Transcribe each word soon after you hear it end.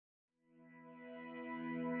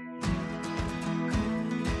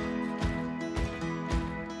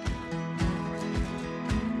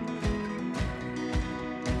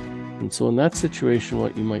And so in that situation,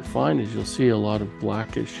 what you might find is you'll see a lot of a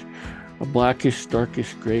blackish,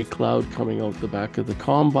 darkish gray cloud coming out the back of the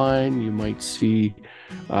combine. You might see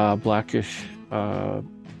blackish,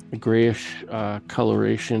 grayish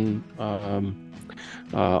coloration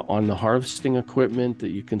on the harvesting equipment that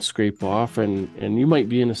you can scrape off, and you might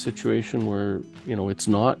be in a situation where it's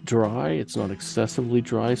not dry, it's not excessively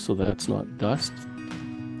dry, so that's not dust.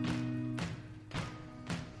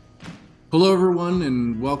 Hello everyone,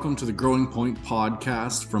 and welcome to the Growing Point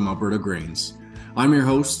podcast from Alberta Grains. I'm your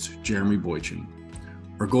host, Jeremy Boychin.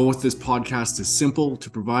 Our goal with this podcast is simple: to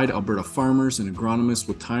provide Alberta farmers and agronomists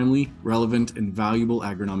with timely, relevant, and valuable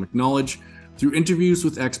agronomic knowledge through interviews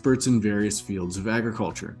with experts in various fields of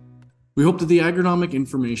agriculture. We hope that the agronomic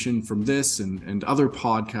information from this and other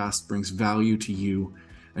podcasts brings value to you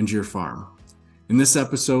and your farm. In this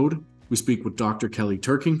episode, we speak with Dr. Kelly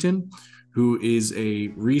Turkington, who is a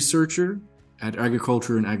researcher at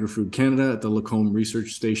Agriculture and Agri-Food Canada at the Lacombe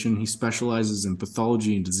Research Station. He specializes in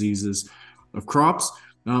pathology and diseases of crops.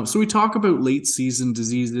 So we talk about late season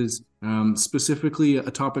diseases, specifically a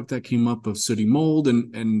topic that came up of sooty mold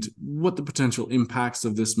and what the potential impacts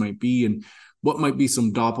of this might be, and what might be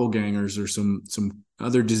some doppelgangers or some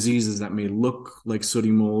other diseases that may look like sooty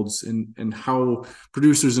molds, and how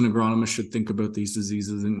producers and agronomists should think about these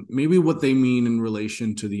diseases and maybe what they mean in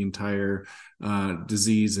relation to the entire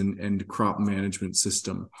disease and crop management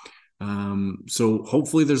system. So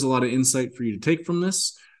hopefully there's a lot of insight for you to take from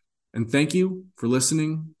this. And thank you for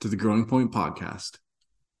listening to the Growing Point podcast.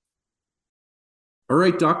 All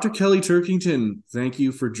right, Dr. Kelly Turkington, thank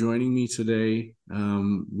you for joining me today.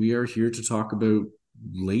 We are here to talk about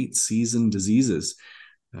late season diseases.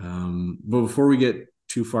 But before we get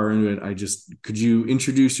too far into it, could you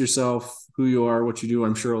introduce yourself, who you are, what you do?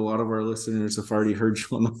 I'm sure a lot of our listeners have already heard you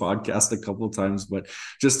on the podcast a couple of times, but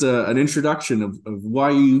just an introduction of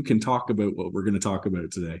why you can talk about what we're going to talk about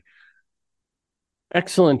today.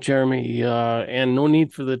 Excellent, Jeremy. And no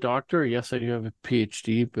need for the doctor. Yes, I do have a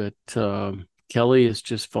PhD, but Kelly is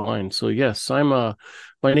just fine. So yes, my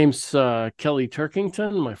name's Kelly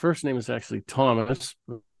Turkington. My first name is actually Thomas,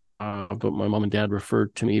 but my mom and dad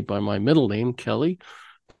referred to me by my middle name, Kelly,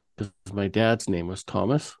 because my dad's name was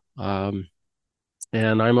Thomas. And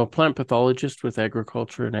I'm a plant pathologist with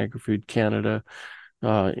Agriculture and Agri-Food Canada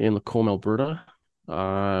in Lacombe, Alberta,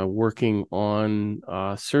 working on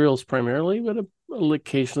cereals primarily, but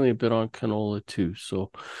occasionally a bit on canola too.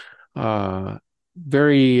 So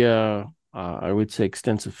very, I would say,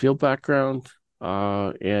 extensive field background.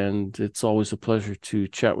 And it's always a pleasure to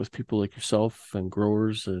chat with people like yourself and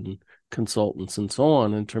growers and consultants and so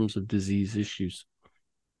on in terms of disease issues.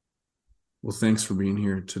 Well, thanks for being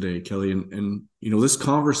here today, Kelly. And this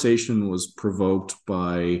conversation was provoked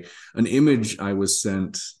by an image I was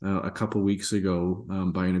sent a couple of weeks ago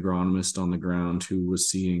by an agronomist on the ground who was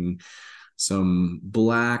seeing some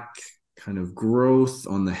black kind of growth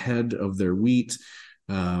on the head of their wheat.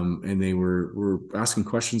 And they were asking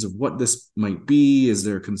questions of what this might be. Is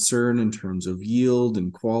there a concern in terms of yield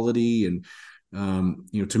and quality? And,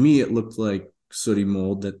 to me, it looked like sooty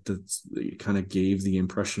mold that kind of gave the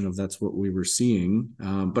impression of that's what we were seeing.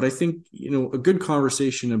 But I think, a good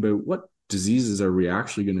conversation about what diseases are we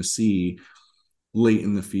actually going to see late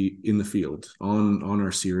in the field on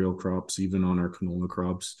our cereal crops, even on our canola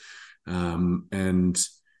crops. And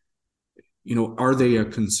are they a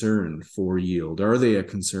concern for yield? Are they a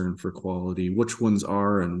concern for quality? Which ones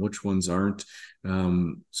are and which ones aren't?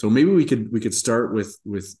 So maybe we could start with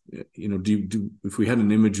if we had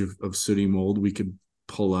an image of sooty mold, we could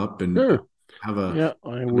pull up and Sure. have a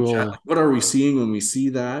I will. chat. What are we seeing when we see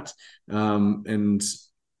that? And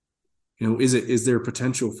is there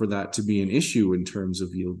potential for that to be an issue in terms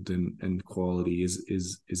of yield and quality? Is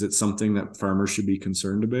it something that farmers should be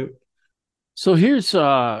concerned about? So here's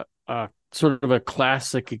sort of a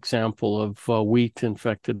classic example of wheat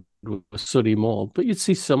infected with sooty mold, but you'd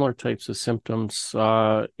see similar types of symptoms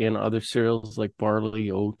in other cereals like barley,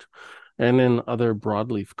 oat, and in other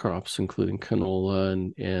broadleaf crops, including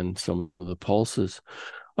canola and some of the pulses.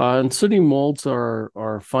 And sooty molds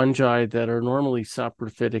are fungi that are normally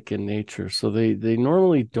saprophytic in nature, so they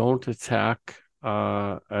normally don't attack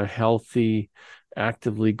a healthy,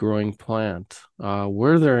 actively growing plant.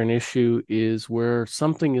 Where they're an issue is where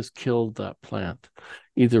something has killed that plant,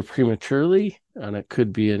 either prematurely, and it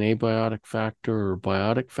could be an abiotic factor or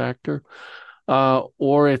biotic factor,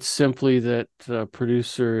 or it's simply that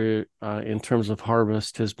producer, in terms of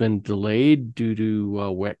harvest, has been delayed due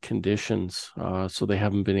to wet conditions, so they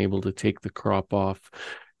haven't been able to take the crop off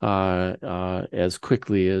as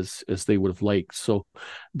quickly as they would have liked. So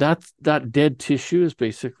that dead tissue is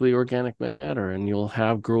basically organic matter, and you'll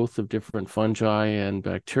have growth of different fungi and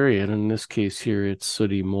bacteria. And in this case here, it's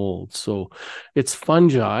sooty mold. So it's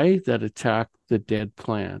fungi that attack the dead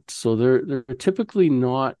plant. So they're typically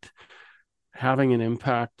not having an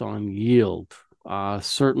impact on yield.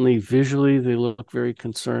 Certainly visually, they look very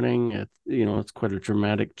concerning. It's quite a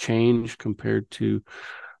dramatic change compared to,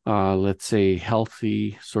 let's say,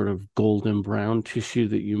 healthy sort of golden brown tissue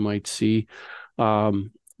that you might see.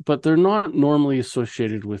 But they're not normally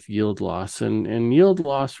associated with yield loss. And yield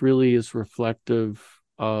loss really is reflective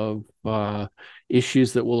of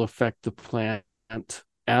issues that will affect the plant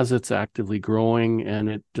as it's actively growing, and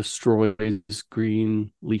it destroys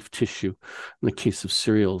green leaf tissue. In the case of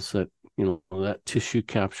cereals, that tissue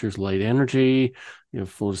captures light energy. You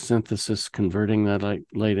have photosynthesis converting that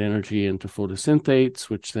light energy into photosynthates,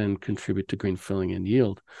 which then contribute to green filling and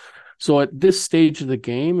yield. So at this stage of the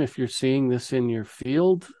game, if you're seeing this in your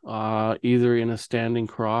field, either in a standing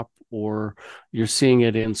crop or you're seeing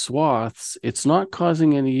it in swaths, it's not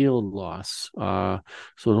causing any yield loss. So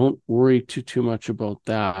don't worry too much about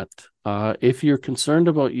that. If you're concerned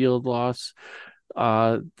about yield loss,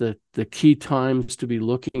 the key times to be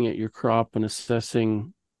looking at your crop and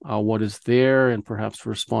assessing what is there and perhaps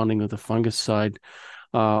responding with a fungicide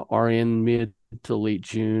are in mid to late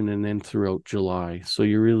June and then throughout July. So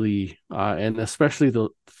you're really, and especially the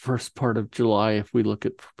first part of July, if we look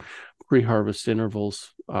at pre-harvest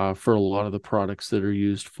intervals for a lot of the products that are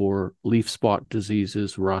used for leaf spot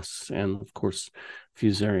diseases, rusts, and of course,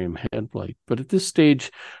 fusarium head blight. But at this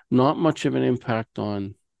stage, not much of an impact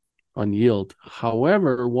on yield.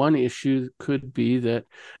 However, one issue could be that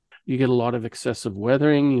you get a lot of excessive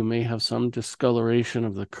weathering. You may have some discoloration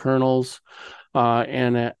of the kernels.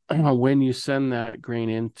 And when you send that grain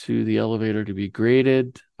into the elevator to be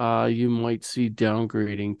graded, you might see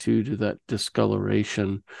downgrading due to that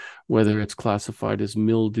discoloration, whether it's classified as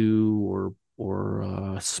mildew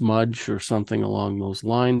or smudge or something along those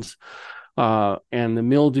lines. And the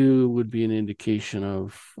mildew would be an indication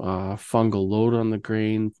of fungal load on the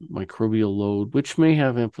grain, microbial load, which may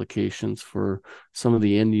have implications for some of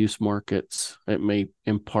the end-use markets. It may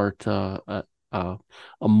impart a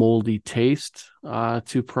moldy taste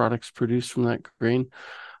to products produced from that grain.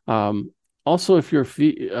 Also, if you're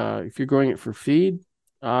growing it for feed,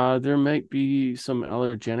 there might be some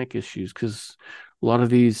allergenic issues because a lot of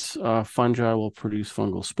these fungi will produce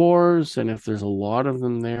fungal spores, and if there's a lot of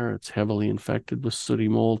them there, it's heavily infected with sooty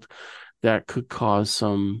mold. That could cause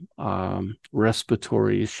some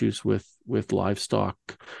respiratory issues with livestock,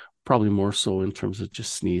 probably more so in terms of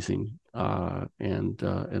just sneezing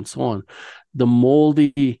and so on.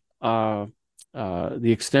 The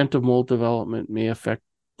extent of mold development may affect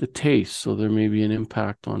the taste, so there may be an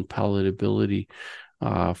impact on palatability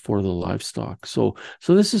for the livestock. So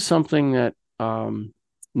this is something that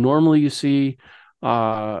normally you see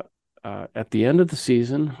at the end of the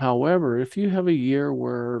season. However, if you have a year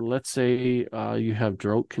where, let's say, you have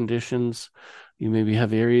drought conditions, you maybe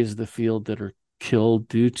have areas of the field that are killed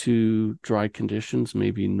due to dry conditions,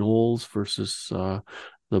 maybe knolls versus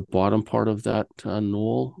the bottom part of that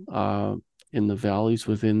knoll in the valleys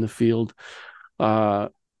within the field,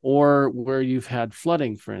 or where you've had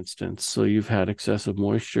flooding, for instance. So you've had excessive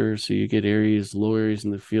moisture, so you get low areas in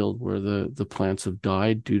the field where the plants have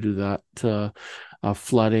died due to that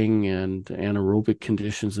flooding and anaerobic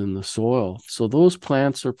conditions in the soil. So those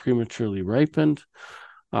plants are prematurely ripened.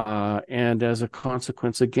 And as a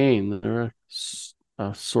consequence, again, they're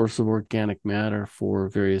a source of organic matter for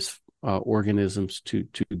various organisms to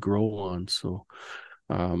grow on. So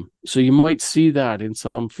you might see that in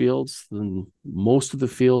some fields. In most of the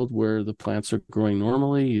field where the plants are growing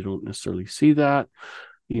normally, you don't necessarily see that.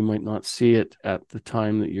 You might not see it at the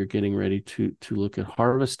time that you're getting ready to look at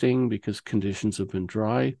harvesting because conditions have been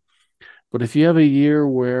dry. But if you have a year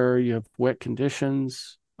where you have wet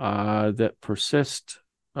conditions that persist,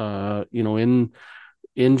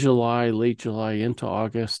 in July, late July into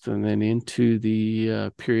August, and then into the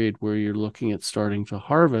period where you're looking at starting to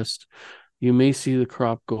harvest, you may see the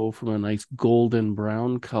crop go from a nice golden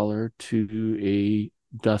brown color to a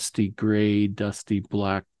dusty gray, dusty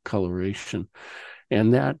black coloration.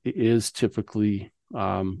 And that is typically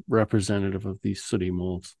representative of these sooty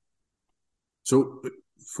molds. So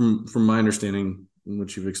from my understanding,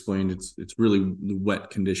 what you've explained, it's really the wet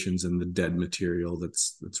conditions and the dead material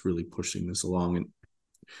that's really pushing this along. And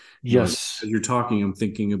yes, as you're talking, I'm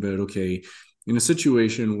thinking about, okay, in a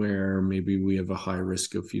situation where maybe we have a high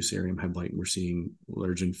risk of fusarium head blight and we're seeing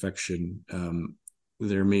large infection,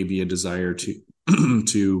 there may be a desire to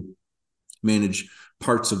to manage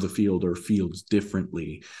parts of the field or fields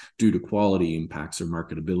differently due to quality impacts or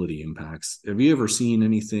marketability impacts. Have you ever seen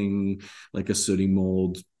anything like a sooty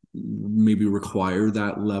mold maybe require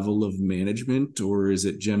that level of management, or is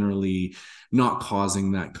it generally not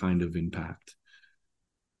causing that kind of impact?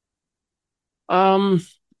 Um,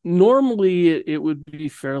 Normally it would be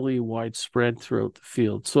fairly widespread throughout the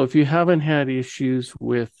field. So if you haven't had issues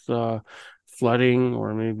with flooding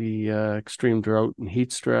or maybe extreme drought and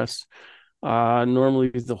heat stress, normally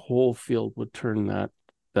the whole field would turn that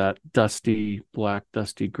dusty black,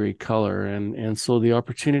 dusty gray color, and so the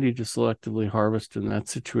opportunity to selectively harvest in that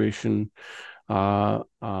situation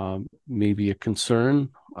may be a concern.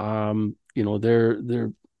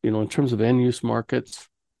 They're in terms of end use markets,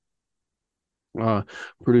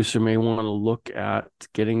 producer may want to look at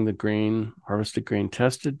getting the harvested grain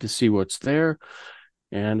tested to see what's there,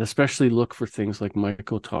 and especially look for things like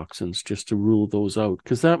mycotoxins just to rule those out,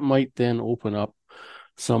 because that might then open up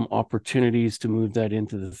some opportunities to move that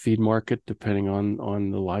into the feed market, depending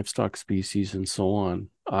on the livestock species and so on.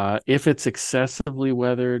 If it's excessively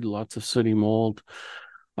weathered, lots of sooty mold,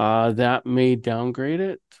 that may downgrade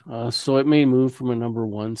it. So it may move from a number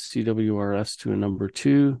 1 CWRS to a number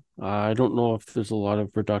 2. I don't know if there's a lot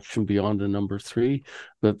of reduction beyond a number 3,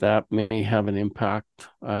 but that may have an impact.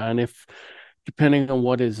 And if, depending on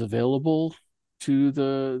what is available to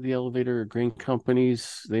the elevator or grain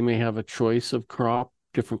companies, they may have a choice of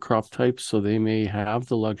different crop types. So they may have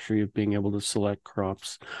the luxury of being able to select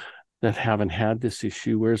crops that haven't had this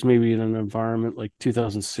issue. Whereas maybe in an environment like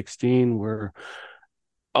 2016, where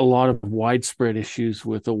a lot of widespread issues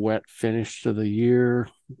with a wet finish to the year,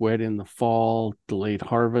 wet in the fall, delayed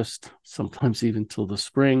harvest, sometimes even till the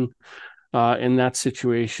spring. In that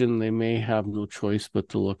situation, they may have no choice but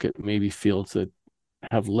to look at maybe fields that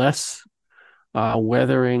have less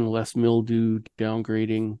weathering, less mildew,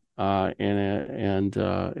 downgrading, and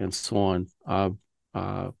so on.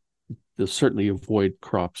 They'll certainly avoid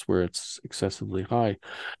crops where it's excessively high.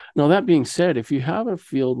 Now, that being said, if you have a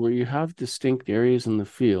field where you have distinct areas in the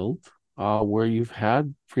field where you've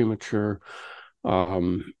had premature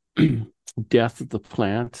death of the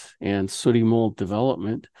plant and sooty mold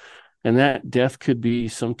development, and that death could be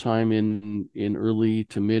sometime in early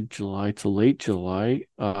to mid-July to late July.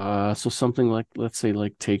 So something like, let's say,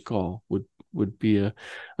 like take-all would be a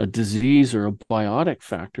disease or a biotic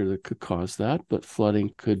factor that could cause that, but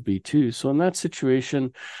flooding could be too. So in that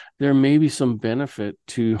situation, there may be some benefit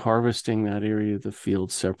to harvesting that area of the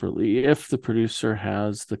field separately if the producer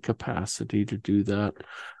has the capacity to do that,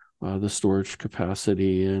 the storage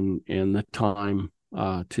capacity and the time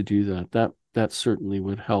to do that. That certainly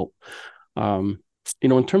would help.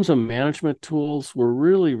 In terms of management tools, we're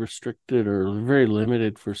really restricted or very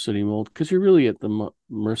limited for sooty mold because you're really at the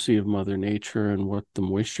mercy of Mother Nature and what the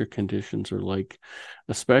moisture conditions are like,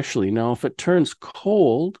 especially. Now, if it turns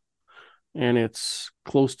cold and it's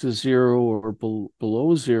close to zero or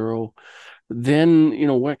below zero, then,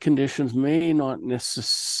 wet conditions may not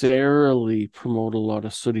necessarily promote a lot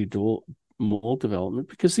of sooty mold development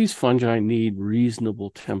because these fungi need reasonable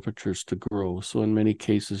temperatures to grow. So in many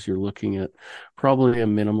cases, you're looking at probably a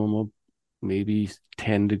minimum of maybe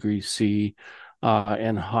 10 degrees C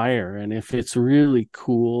and higher. And if it's really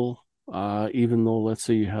cool, even though let's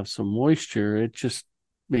say you have some moisture, it just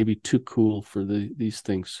may be too cool for these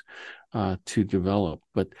things to develop.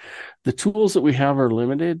 But the tools that we have are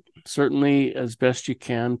limited. Certainly, as best you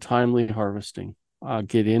can, timely harvesting,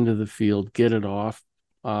 get into the field, get it off.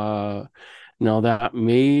 Now that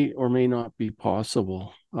may or may not be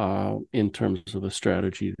possible in terms of a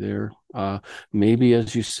strategy there. Maybe,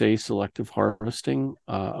 as you say, selective harvesting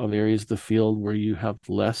of areas of the field where you have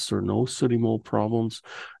less or no sooty mold problems,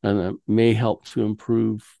 and that may help to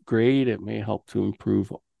improve grade. It may help to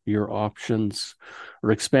improve your options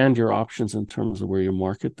or expand your options in terms of where you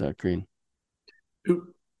market that grain.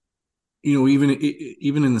 Even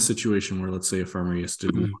in the situation where, let's say, a farmer yes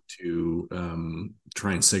did want to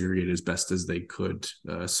try and segregate as best as they could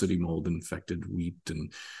sooty mold infected wheat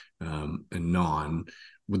and non,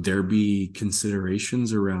 would there be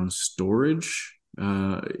considerations around storage?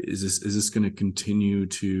 Is this going to continue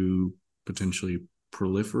to potentially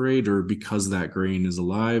proliferate, or because that grain is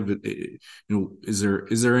alive, is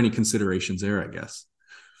there any considerations there, I guess?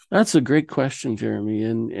 That's a great question, Jeremy,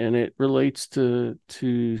 and it relates to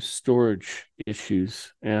storage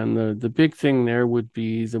issues. And the big thing there would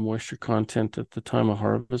be the moisture content at the time of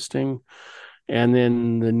harvesting, and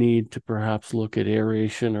then the need to perhaps look at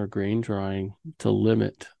aeration or grain drying to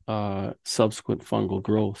limit subsequent fungal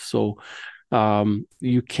growth. So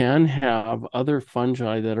you can have other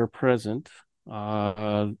fungi that are present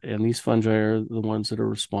And these fungi are the ones that are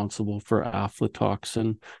responsible for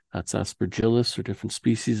aflatoxin, that's aspergillus or different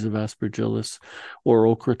species of aspergillus, or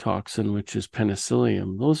ochratoxin, which is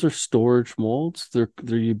penicillium. Those are storage molds. They're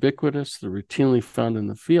ubiquitous. They're routinely found in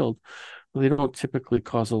the field. They don't typically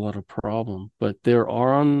cause a lot of problem, but they're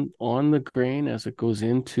on the grain as it goes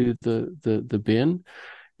into the bin.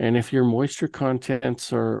 And if your moisture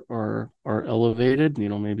contents are elevated,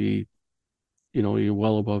 maybe you're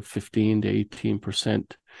well above 15 to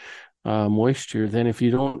 18% moisture, then if you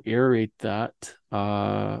don't aerate that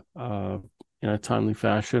in a timely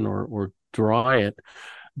fashion or dry it,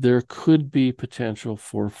 there could be potential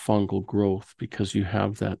for fungal growth because you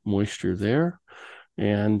have that moisture there.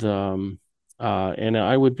 And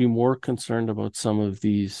I would be more concerned about some of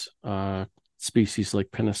these species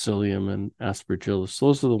like penicillium and aspergillus.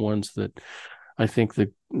 Those are the ones that I think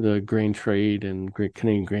the grain trade and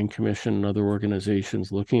Canadian Grain Commission and other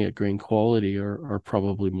organizations looking at grain quality are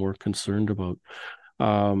probably more concerned about.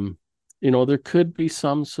 There could be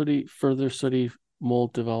some further sooty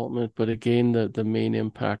mold development, but again, the main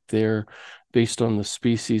impact there, based on the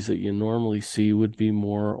species that you normally see, would be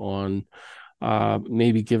more on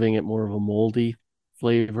maybe giving it more of a moldy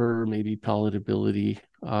flavor, maybe palatability,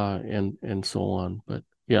 and so on. But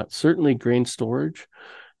yeah, certainly grain storage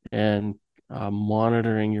and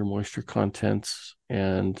monitoring your moisture contents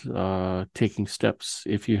and taking steps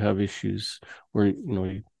if you have issues where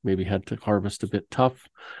you maybe had to harvest a bit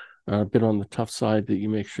a bit on the tough side, that you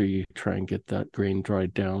make sure you try and get that grain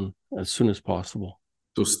dried down as soon as possible.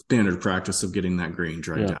 So standard practice of getting that grain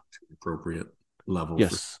dried down to the appropriate level.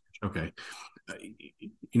 Yes. Okay.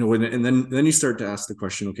 And then you start to ask the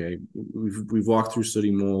question, okay, we've walked through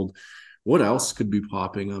sooty mold. What else could be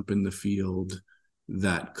popping up in the field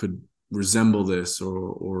that could resemble this,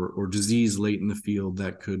 or disease late in the field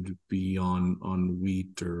that could be on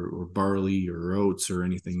wheat or barley or oats or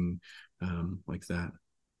anything like that?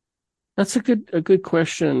 That's a good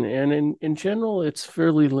question. And in general, it's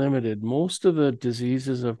fairly limited. Most of the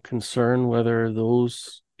diseases of concern, whether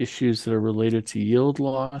those issues that are related to yield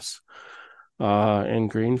loss and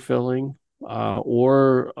grain filling,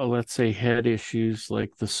 or let's say head issues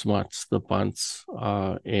like the smuts, the bunts,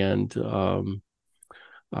 and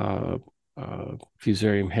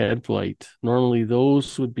fusarium head blight. Normally,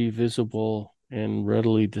 those would be visible and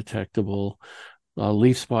readily detectable.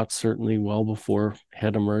 Leaf spots certainly well before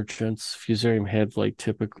head emergence. Fusarium head blight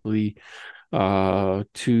typically 2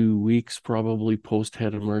 weeks probably post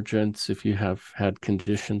head emergence if you have had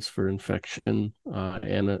conditions for infection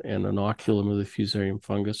and an inoculum of the fusarium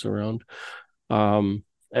fungus around.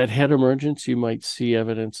 At head emergence, you might see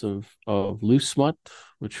evidence of loose smut,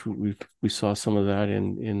 which we saw some of that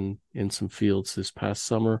in some fields this past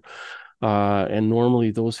summer. And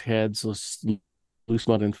normally those heads, those loose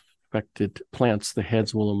smut infected plants, the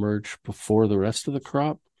heads will emerge before the rest of the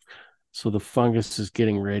crop. So the fungus is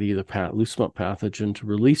getting ready, the loose smut pathogen, to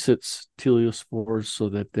release its teleospores so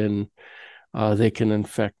that then they can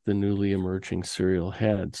infect the newly emerging cereal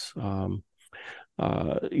heads.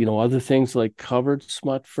 Other things like covered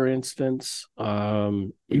smut, for instance,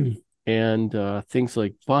 and things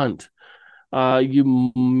like bunt,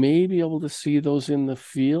 you may be able to see those in the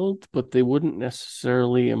field, but they wouldn't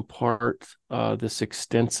necessarily impart this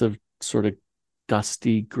extensive sort of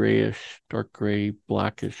dusty, grayish, dark gray,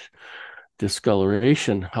 blackish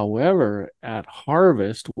discoloration. However, at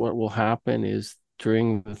harvest, what will happen is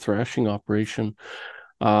during the thrashing operation,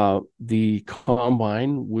 the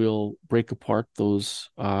combine will break apart those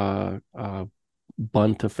bunt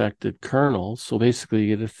affected kernels. So basically,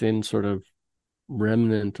 you get a thin sort of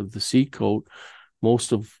remnant of the seed coat.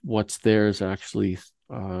 Most of what's there is actually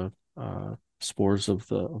spores of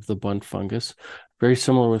the bunt fungus. Very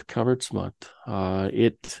similar with covered smut.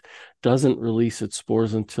 It doesn't release its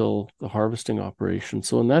spores until the harvesting operation.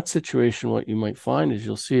 So in that situation, what you might find is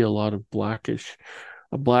you'll see a lot of blackish,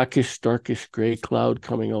 darkish gray cloud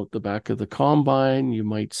coming out the back of the combine. You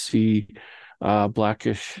might see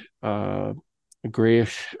blackish,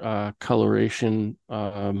 grayish coloration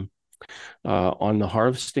on the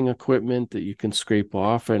harvesting equipment that you can scrape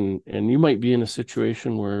off, and you might be in a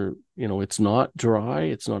situation where it's not dry,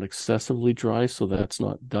 it's not excessively dry, so that's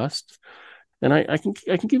not dust. And I can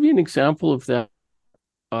give you an example of that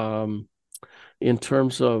in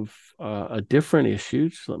terms of a different issue.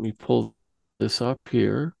 So let me pull this up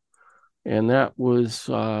here, and that was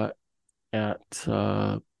at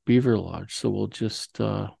Beaver Lodge. So we'll just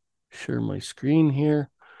share my screen here.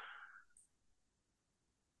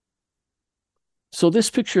 So this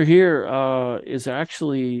picture here is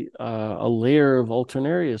actually a layer of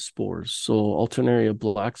Alternaria spores. So Alternaria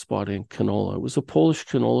black spot in canola. It was a Polish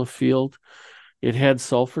canola field. It had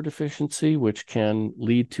sulfur deficiency, which can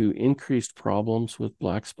lead to increased problems with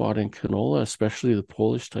black spot in canola, especially the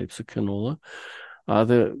Polish types of canola.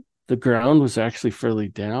 The ground was actually fairly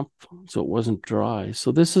damp, so it wasn't dry.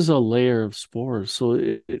 So this is a layer of spores. So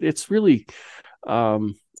it's really,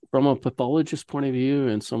 um, from a pathologist point of view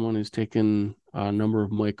and someone who's taken a number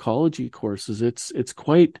of mycology courses, it's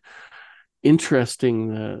quite interesting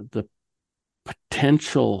the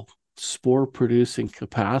potential spore producing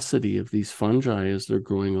capacity of these fungi as they're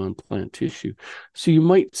growing on plant tissue. So you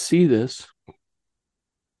might see this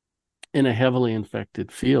in a heavily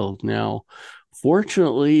infected field. Now,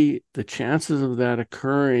 fortunately, the chances of that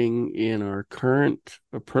occurring in our current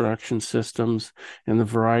production systems and the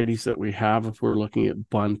varieties that we have, if we're looking at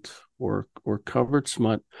bunt or covered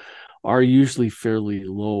smut, are usually fairly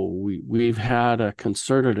low. We've had a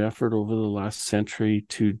concerted effort over the last century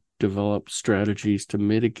to develop strategies to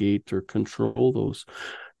mitigate or control those.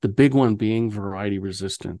 The big one being variety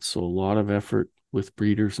resistance. So a lot of effort with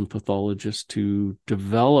breeders and pathologists to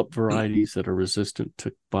develop varieties that are resistant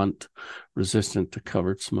to bunt, resistant to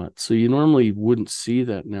covered smut. So you normally wouldn't see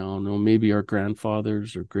that now. No, maybe our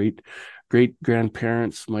grandfathers or great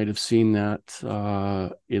grandparents might have seen that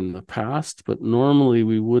in the past, but normally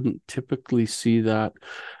we wouldn't typically see that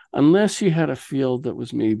unless you had a field that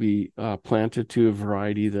was maybe planted to a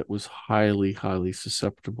variety that was highly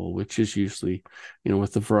susceptible, which is usually,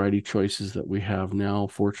 with the variety choices that we have now,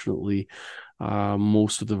 fortunately,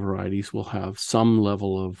 most of the varieties will have some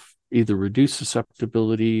level of either reduced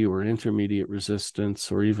susceptibility or intermediate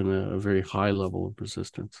resistance or even a very high level of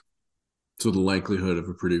resistance. So the likelihood of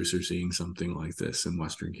a producer seeing something like this in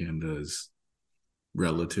Western Canada is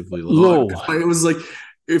relatively low. Low. It was like,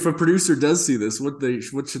 if a producer does see this, what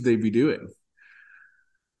should they be doing?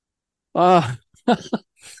 Uh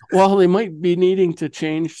well, they might be needing to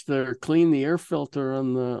clean the air filter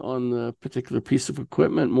on the particular piece of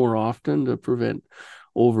equipment more often to prevent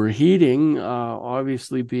overheating.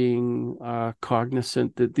 Obviously, being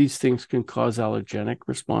cognizant that these things can cause allergenic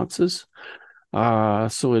responses.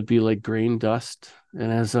 So it'd be like grain dust.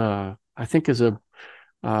 And I think as a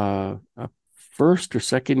first or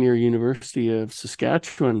second year University of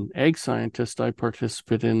Saskatchewan ag scientist, I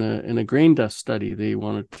participated in a grain dust study. They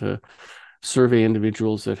wanted to survey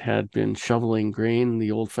individuals that had been shoveling grain the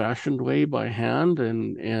old-fashioned way by hand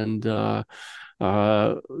and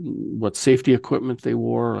what safety equipment they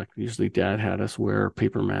wore. Like usually Dad had us wear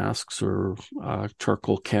paper masks or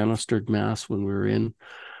charcoal canistered masks when we were in.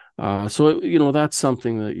 So that's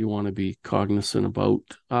something that you want to be cognizant about.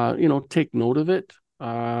 Take note of it,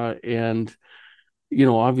 and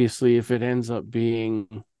obviously, if it ends up being,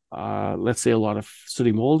 let's say, a lot of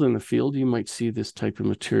sooty mold in the field, you might see this type of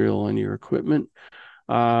material on your equipment.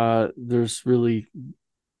 There's really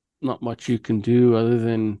not much you can do other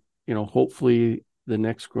than, hopefully the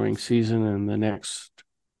next growing season and the next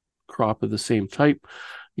crop of the same type,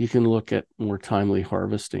 you can look at more timely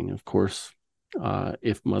harvesting, of course,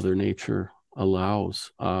 if Mother Nature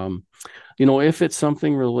allows. If it's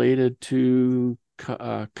something related to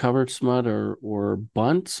covered smut or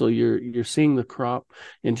bunt, so you're seeing the crop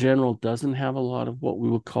in general doesn't have a lot of what we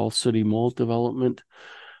would call sooty mold development,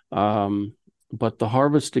 but the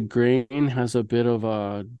harvested grain has a bit of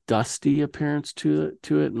a dusty appearance to it,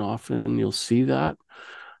 and often you'll see that.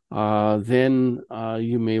 Then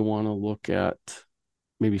you may want to look at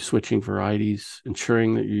maybe switching varieties,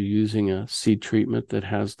 ensuring that you're using a seed treatment that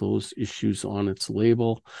has those issues on its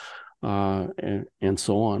label, and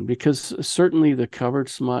so on. Because certainly the covered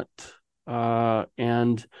smut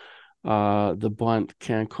and the bunt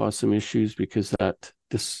can cause some issues because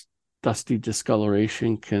this dusty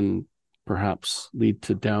discoloration can perhaps lead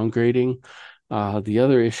to downgrading. The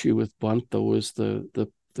other issue with bunt, though, is the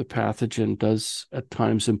pathogen does at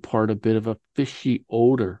times impart a bit of a fishy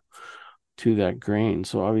odor to that grain.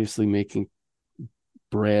 So obviously making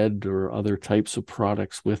bread or other types of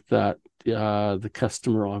products with that, the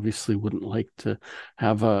customer obviously wouldn't like to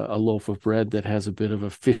have a loaf of bread that has a bit of a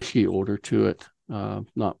fishy odor to it.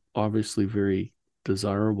 Not obviously very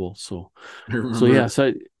desirable. So I so remember yes,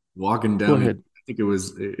 walking go down. ahead. I think it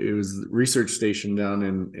was research station down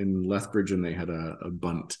in Lethbridge, and they had a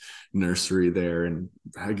bunt nursery there, and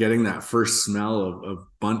getting that first smell of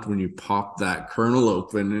bunt when you pop that kernel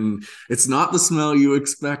open, and it's not the smell you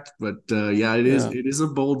expect, but yeah, it is Yeah. it is a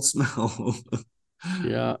bold smell.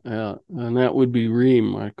 Yeah, and that would be Reem,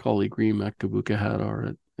 my colleague Reem Akabuka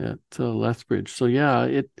Hadar at Lethbridge. So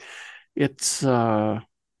yeah, it's and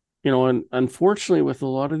unfortunately with a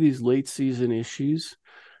lot of these late season issues,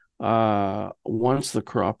 once the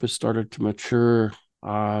crop has started to mature,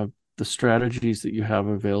 the strategies that you have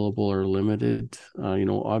available are limited.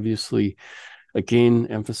 Obviously, Again,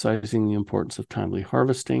 emphasizing the importance of timely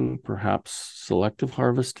harvesting, perhaps selective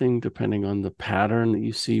harvesting, depending on the pattern that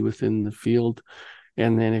you see within the field.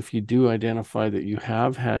 And then if you do identify that you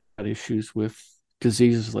have had issues with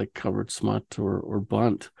diseases like covered smut or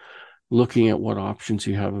bunt, looking at what options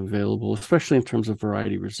you have available, especially in terms of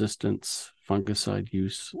variety resistance, fungicide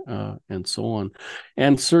use, and so on.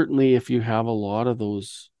 And certainly if you have a lot of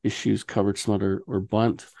those issues, covered smut or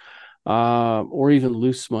bunt, or even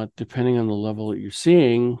loose smut, depending on the level that you're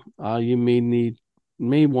seeing, you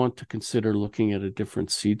may want to consider looking at a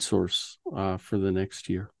different seed source for the next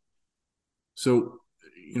year. So,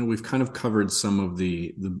 we've kind of covered some of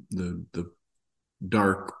the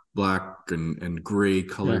dark black and gray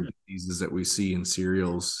colored diseases that we see in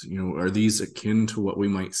cereals. Are these akin to what we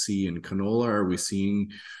might see in canola? Are we seeing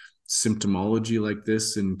symptomology like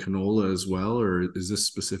this in canola as well, or is this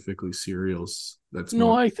specifically cereals that's No,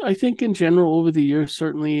 more? I think in general over the years,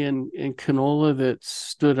 certainly in canola that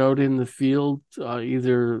stood out in the field,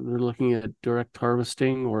 either they're looking at direct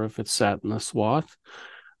harvesting or if it's sat in a swath.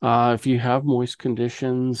 If you have moist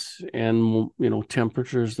conditions and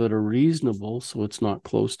temperatures that are reasonable, so it's not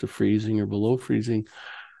close to freezing or below freezing,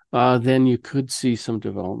 then you could see some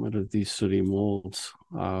development of these sooty molds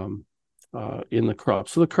in the crop.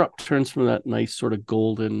 So the crop turns from that nice sort of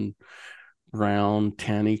golden brown,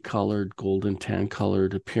 tanny colored, golden tan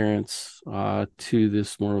colored appearance to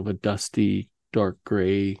this more of a dusty, dark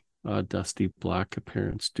gray, dusty black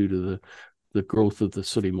appearance due to the growth of the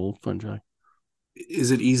sooty mold fungi.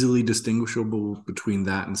 Is it easily distinguishable between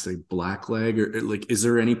that and say blackleg, or like is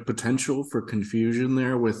there any potential for confusion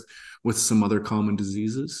there with some other common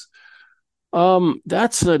diseases?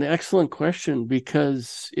 That's an excellent question,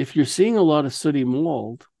 because if you're seeing a lot of sooty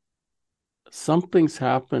mold, something's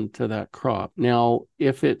happened to that crop. Now,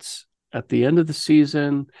 if it's at the end of the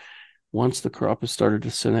season, once the crop has started to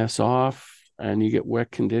senesce off and you get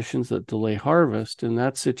wet conditions that delay harvest, in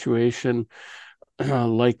that situation,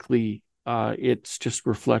 likely it's just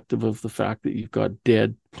reflective of the fact that you've got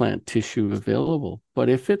dead plant tissue available. But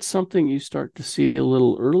if it's something you start to see a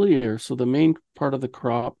little earlier, so the main part of the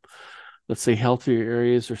crop, let's say healthier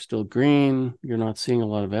areas are still green, you're not seeing a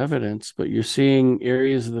lot of evidence, but you're seeing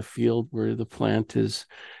areas of the field where the plant is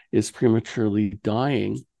prematurely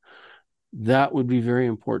dying, that would be very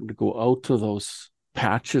important to go out to those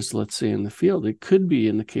patches, let's say in the field. It could be,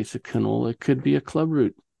 in the case of canola, it could be a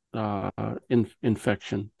clubroot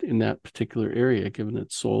infection in that particular area, given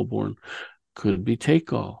it's soil-borne. Could be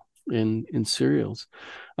take-all in cereals.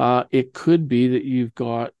 It could be that you've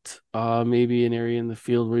got maybe an area in the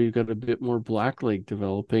field where you've got a bit more blackleg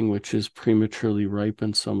developing, which is prematurely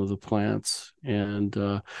ripened some of the plants,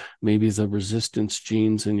 and maybe the resistance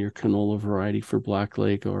genes in your canola variety for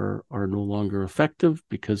blackleg are no longer effective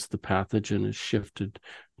because the pathogen has shifted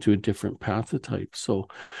to a different pathotype. So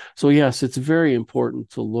yes, it's very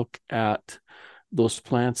important to look at those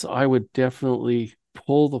plants. I would definitely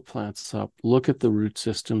pull the plants up, look at the root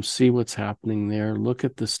system, see what's happening there, look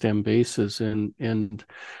at the stem bases, and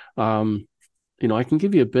I can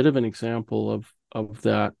give you a bit of an example of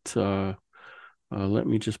that. Let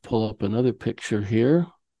me just pull up another picture here.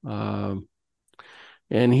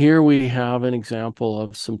 And here we have an example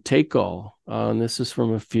of some take-all. And this is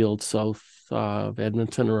from a field south of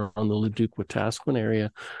Edmonton, around the Leduc-Wetaskiwin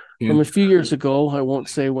area from a few years ago. I won't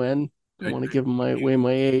say when. I don't want to give away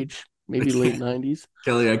my age. Maybe late 90s.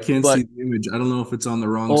 Kelly, I can't But see the image. I don't know if it's on the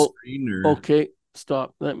wrong oh, screen or. okay.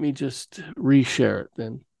 Stop. Let me just reshare it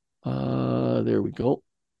then. There we go.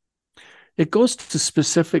 It goes to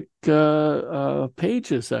specific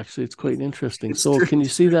pages, actually. It's quite interesting. It's So true. can you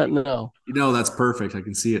see that now? That's perfect. I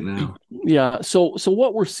can see it now. Yeah. So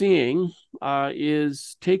what we're seeing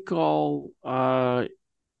is take-all the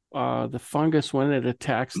fungus when it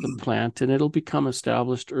attacks the plant, and it'll become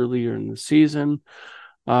established earlier in the season,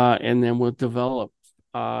 and then will develop.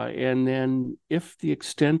 And then if the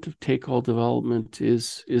extent of take-all development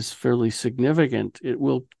is fairly significant, it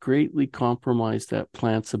will greatly compromise that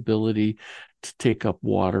plant's ability to take up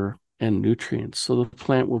water and nutrients. So the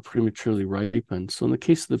plant will prematurely ripen. So in the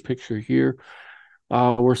case of the picture here,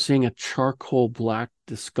 we're seeing a charcoal black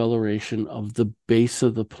discoloration of the base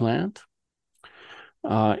of the plant.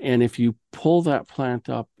 And if you pull that plant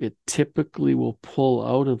up, it typically will pull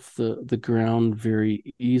out of the ground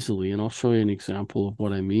very easily. And I'll show you an example of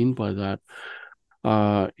what I mean by that.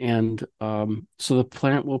 So the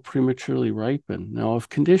plant will prematurely ripen. Now, if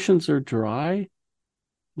conditions are dry,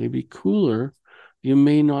 maybe cooler, you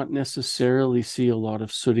may not necessarily see a lot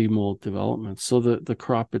of sooty mold development. So the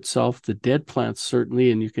crop itself, the dead plants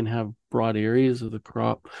certainly, and you can have broad areas of the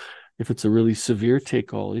crop if it's a really severe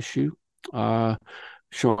take-all issue,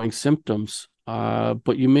 showing symptoms,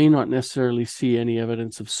 but you may not necessarily see any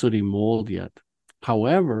evidence of sooty mold yet.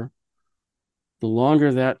 However, the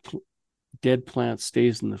longer that dead plant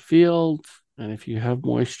stays in the field, and if you have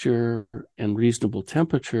moisture and reasonable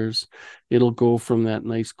temperatures, it'll go from that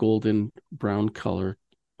nice golden brown color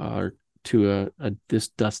to this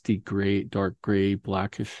dusty gray, dark gray,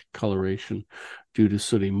 blackish coloration due to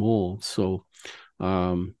sooty mold. So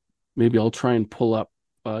maybe I'll try and pull up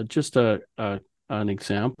just an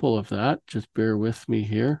example of that. Just bear with me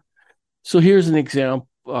here. So here's an example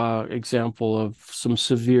of some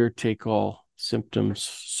severe take-all symptoms.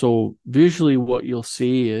 So visually, what you'll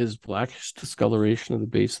see is blackish discoloration of the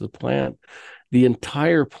base of the plant. The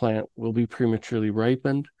entire plant will be prematurely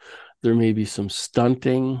ripened. There may be some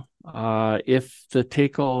stunting. If the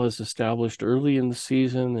take-all is established early in the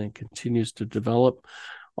season and continues to develop,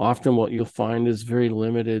 often what you'll find is very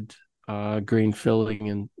limited grain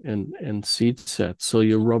filling and seed sets. So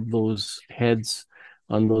you rub those heads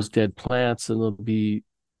on those dead plants, and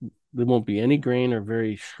there won't be any grain or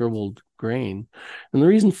very shriveled grain. And the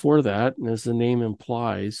reason for that, and as the name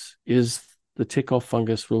implies, is the take-all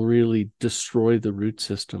fungus will really destroy the root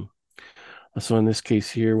system. So in this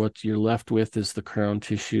case here, what you're left with is the crown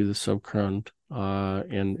tissue, the subcrown,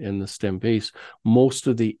 and the stem base. Most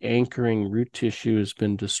of the anchoring root tissue has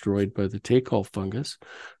been destroyed by the take-all fungus.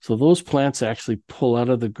 So those plants actually pull out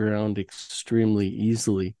of the ground extremely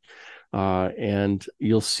easily. And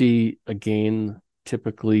you'll see, again,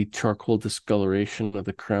 typically charcoal discoloration of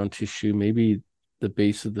the crown tissue, maybe the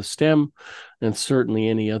base of the stem, and certainly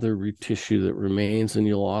any other root tissue that remains. And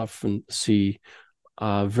you'll often see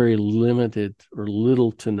very limited or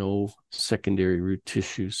little to no secondary root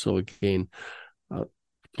tissue. So again,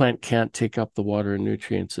 plant can't take up the water and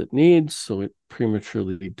nutrients it needs, so it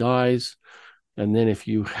prematurely dies. And then if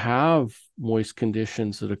you have moist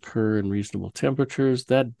conditions that occur in reasonable temperatures,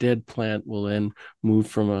 that dead plant will then move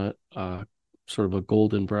from a sort of a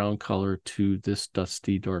golden brown color to this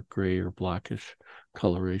dusty dark gray or blackish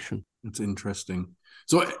coloration. That's interesting.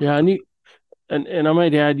 So yeah, and I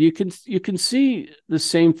might add, you can see the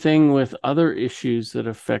same thing with other issues that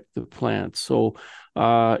affect the plant. So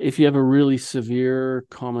if you have a really severe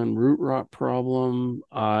common root rot problem,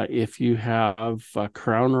 if you have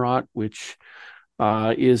crown rot, which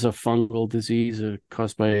is a fungal disease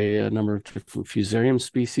caused by a number of different fusarium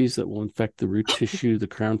species that will infect the root tissue, the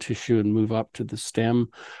crown tissue, and move up to the stem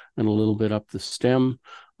and a little bit up the stem.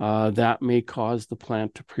 That may cause the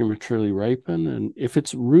plant to prematurely ripen. And if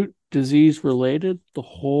it's root disease related, the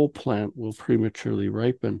whole plant will prematurely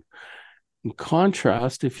ripen. In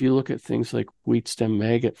contrast, if you look at things like wheat stem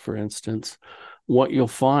maggot, for instance, what you'll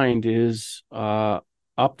find is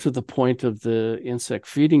up to the point of the insect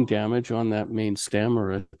feeding damage on that main stem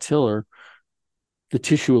or a tiller, the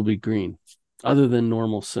tissue will be green, other than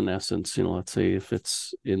normal senescence. Let's say if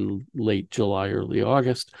it's in late July, early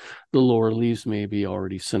August, the lower leaves may be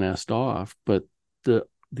already senesced off, but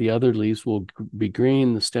the other leaves will be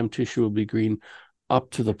green, the stem tissue will be green up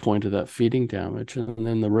to the point of that feeding damage. And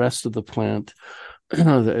then the rest of the plant,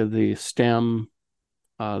 the stem,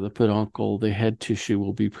 the peduncle, the head tissue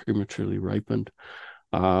will be prematurely ripened.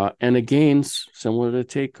 And again, similar to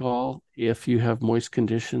take-all, if you have moist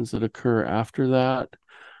conditions that occur after that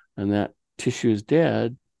and that tissue is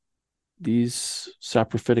dead, these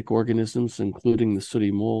saprophytic organisms, including the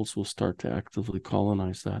sooty molds, will start to actively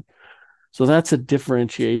colonize that. So that's a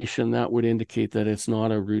differentiation that would indicate that it's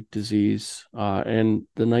not a root disease. And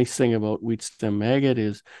the nice thing about wheat stem maggot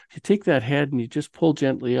is if you take that head and you just pull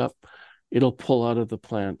gently up, it'll pull out of the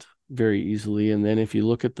plant very easily. And then if you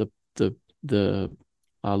look at the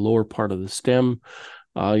lower part of the stem,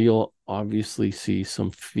 you'll obviously see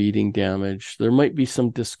some feeding damage. There might be some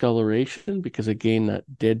discoloration because, again, that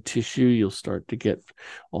dead tissue, you'll start to get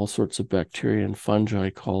all sorts of bacteria and fungi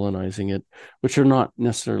colonizing it, which are not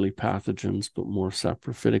necessarily pathogens, but more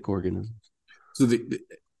saprophytic organisms. So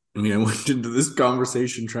I went into this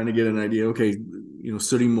conversation trying to get an idea. Okay,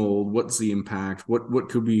 sooty mold. What's the impact? What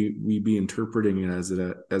could we be interpreting it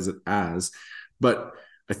as? But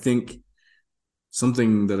I think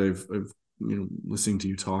something that I've listening to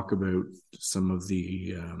you talk about some of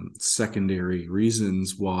the secondary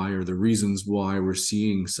reasons why, or the reasons why we're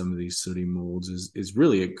seeing some of these sooty molds is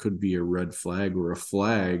really, it could be a red flag or a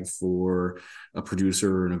flag for a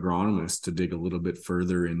producer or an agronomist to dig a little bit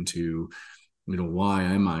further into, why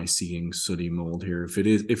am I seeing sooty mold here? If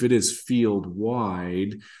it is field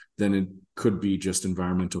wide, then it could be just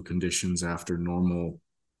environmental conditions after normal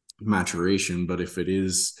maturation. But if it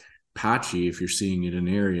is patchy, if you're seeing it in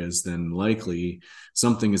areas, then likely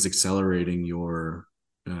something is accelerating your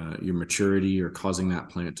your maturity or causing that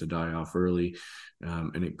plant to die off early.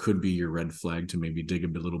 And it could be your red flag to maybe dig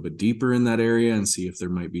a little bit deeper in that area and see if there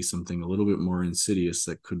might be something a little bit more insidious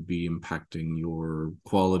that could be impacting your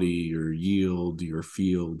quality, your yield, your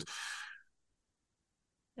field.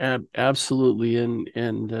 Absolutely,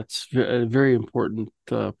 and that's a very important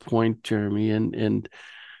point, Jeremy. And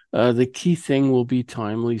the key thing will be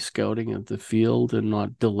timely scouting of the field and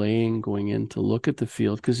not delaying going in to look at the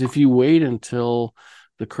field. Because if you wait until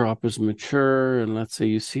the crop is mature and let's say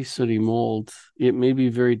you see sooty mold, it may be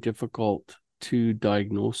very difficult to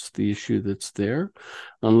diagnose the issue that's there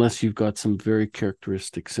unless you've got some very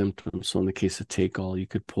characteristic symptoms. So in the case of take all, you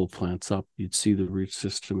could pull plants up, you'd see the root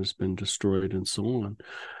system has been destroyed and so on.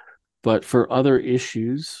 But for other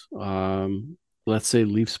issues, let's say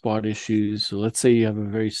leaf spot issues, so let's say you have a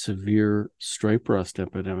very severe stripe rust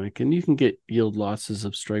epidemic, and you can get yield losses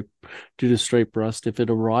of stripe due to stripe rust if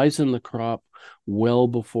it arrives in the crop well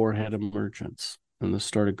before head emergence and the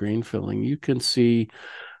start of grain filling. You can see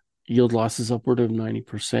yield losses upward of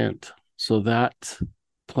 90%. So that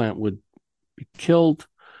plant would be killed.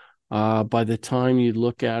 By the time you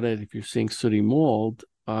look at it, if you're seeing sooty mold,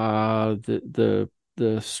 the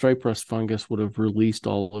stripe rust fungus would have released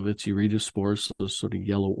all of its iridospores, those sort of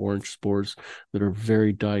yellow-orange spores that are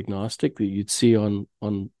very diagnostic that you'd see on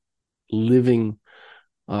living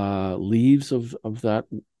leaves of that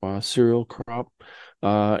cereal crop.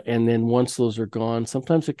 And then once those are gone,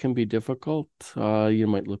 sometimes it can be difficult. You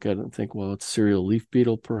might look at it and think, well, it's cereal leaf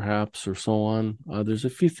beetle perhaps, or so on. There's a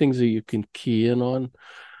few things that you can key in on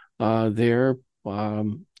there.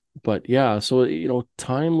 But yeah, so,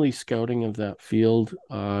 timely scouting of that field.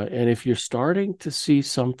 And if you're starting to see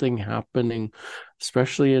something happening,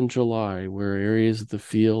 especially in July, where areas of the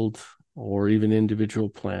field or even individual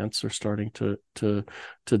plants are starting to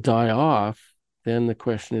die off, then the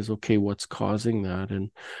question is, okay, what's causing that? And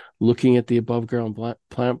looking at the above ground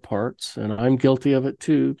plant parts, and I'm guilty of it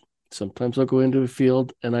too. Sometimes I'll go into a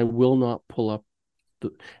field and I will not pull up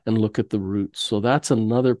and look at the roots. So that's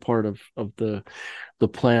another part of the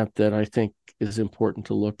plant that I think is important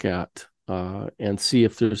to look at and see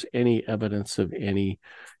if there's any evidence of any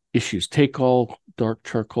issues. Take all dark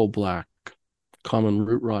charcoal black, common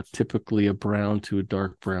root rot, typically a brown to a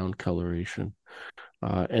dark brown coloration,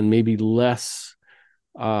 and maybe less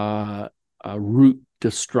root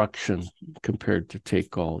destruction compared to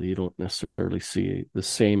take all. You don't necessarily see the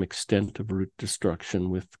same extent of root destruction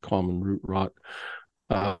with common root rot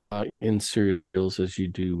in cereals as you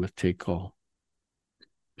do with take all.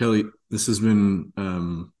 Kelly, this has been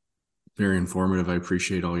very informative. I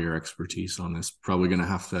appreciate all your expertise on this. Probably going to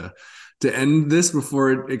have to end this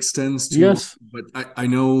before it extends too Yes. long. But I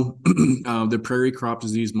know the Prairie Crop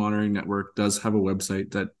Disease Monitoring Network does have a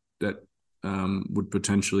website that would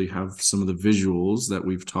potentially have some of the visuals that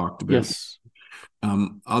we've talked about. Yes.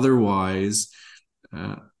 Otherwise,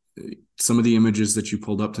 some of the images that you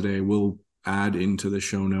pulled up today will add into the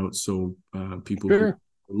show notes so people who are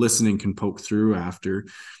listening can poke through after.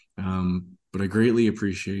 But I greatly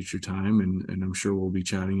appreciate your time, and I'm sure we'll be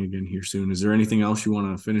chatting again here soon. Is there anything else you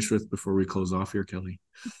want to finish with before we close off here, Kelly?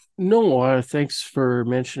 No, thanks for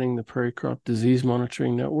mentioning the Prairie Crop Disease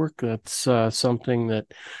Monitoring Network. That's something that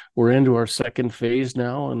we're into our second phase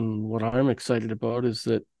now. And what I'm excited about is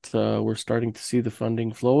that we're starting to see the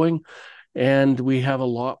funding flowing. And we have a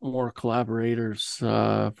lot more collaborators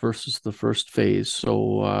versus the first phase.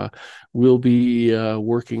 So we'll be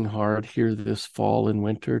working hard here this fall and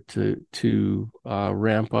winter to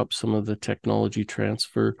ramp up some of the technology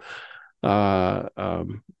transfer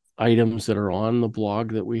items that are on the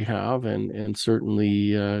blog that we have, and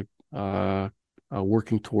certainly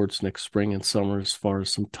working towards next spring and summer as far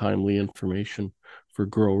as some timely information for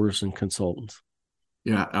growers and consultants.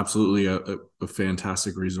 Yeah, absolutely. A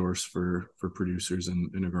fantastic resource for producers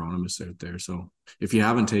and agronomists out there. So if you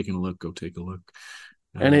haven't taken a look, go take a look.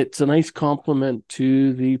 And it's a nice complement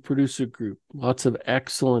to the producer group. Lots of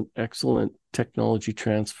excellent technology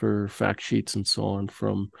transfer, fact sheets, and so on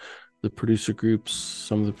from the producer groups,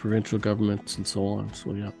 some of the provincial governments, and so on.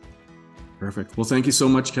 So, yeah. Perfect. Well, thank you so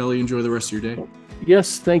much, Kelly. Enjoy the rest of your day.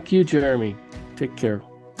 Yes, thank you, Jeremy. Take care.